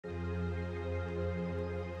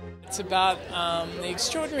It's about the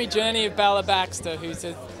extraordinary journey of Bella Baxter, who is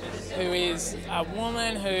a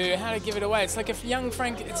woman who, how to give it away, it's like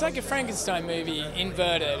a Frankenstein movie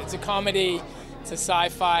inverted. It's a comedy, it's a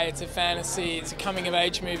sci-fi, it's a fantasy, it's a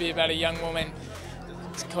coming-of-age movie about a young woman.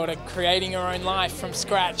 It's called Creating Her Own Life from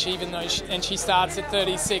scratch, even though she starts at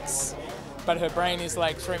 36, but her brain is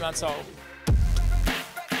like 3 months old.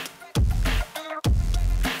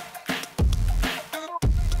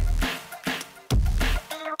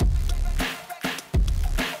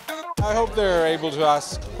 I hope they're able to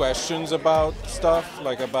ask questions about stuff,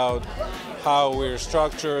 like about how we're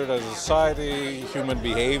structured as a society, human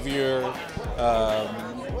behavior,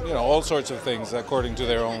 you know, all sorts of things according to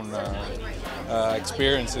their own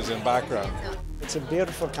experiences and background. It's a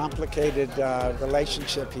beautiful, complicated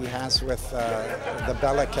relationship he has with the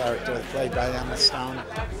Bella character played by Emma Stone,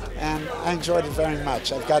 and I enjoyed it very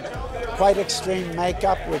much. I've got quite extreme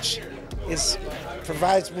makeup, which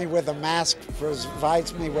provides me with a mask,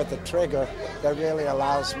 provides me with a trigger that really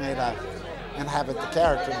allows me to inhabit the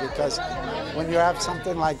character, because when you have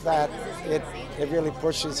something like that, it really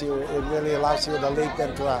pushes you, it really allows you to leap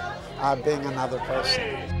into being another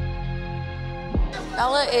person.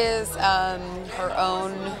 Bella is her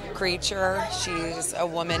own creature. She's a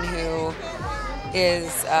woman who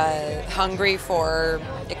is hungry for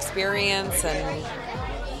experience, and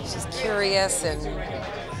she's curious and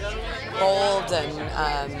bold,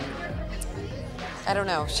 and I don't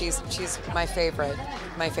know, she's my favorite.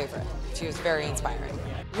 She was very inspiring.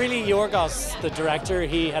 Really, Yorgos, the director,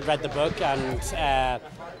 he had read the book, and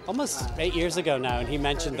almost 8 years ago now, and he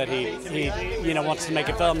mentioned that he wants to make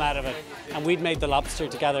a film out of it, and we'd made The Lobster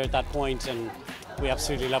together at that point, and we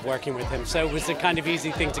absolutely love working with him, so it was a kind of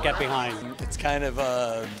easy thing to get behind. It's kind of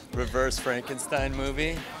a reverse Frankenstein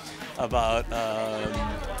movie about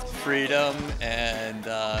freedom and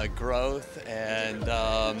growth and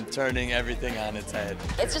turning everything on its head.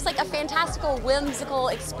 It's just like a fantastical, whimsical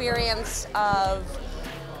experience of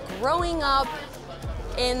growing up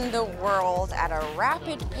in the world at a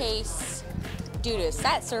rapid pace due to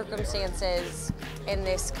set circumstances in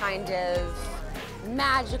this kind of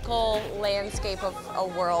magical landscape of a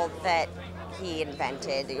world that he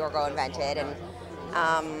invented, that Yorgo invented, and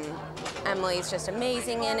Emily's just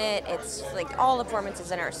amazing in it. It's like all the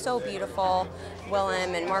performances in it are so beautiful.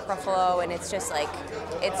 Willem and Mark Ruffalo, and it's just like,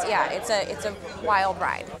 it's a wild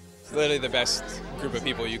ride. Literally the best group of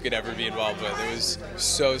people you could ever be involved with. It was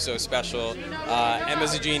so special.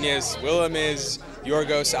 Emma's a genius, Willem is,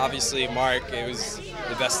 Yorgos obviously, Mark. It was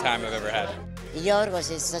the best time I've ever had.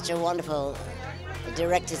 Yorgos is such a wonderful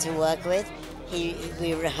director to work with.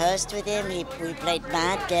 We rehearsed with him, we played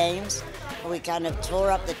mad games, we kind of tore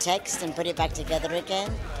up the text and put it back together again.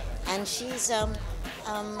 And she's a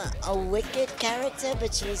wicked character,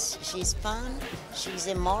 but she's fun, she's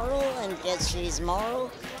immoral, and yet she's moral.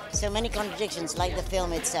 So many contradictions, like the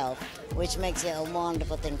film itself, which makes it a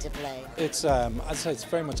wonderful thing to play. It's, I'd say it's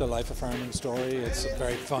very much a life-affirming story. It's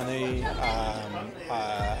very funny.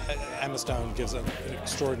 Emma Stone gives an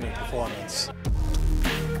extraordinary performance.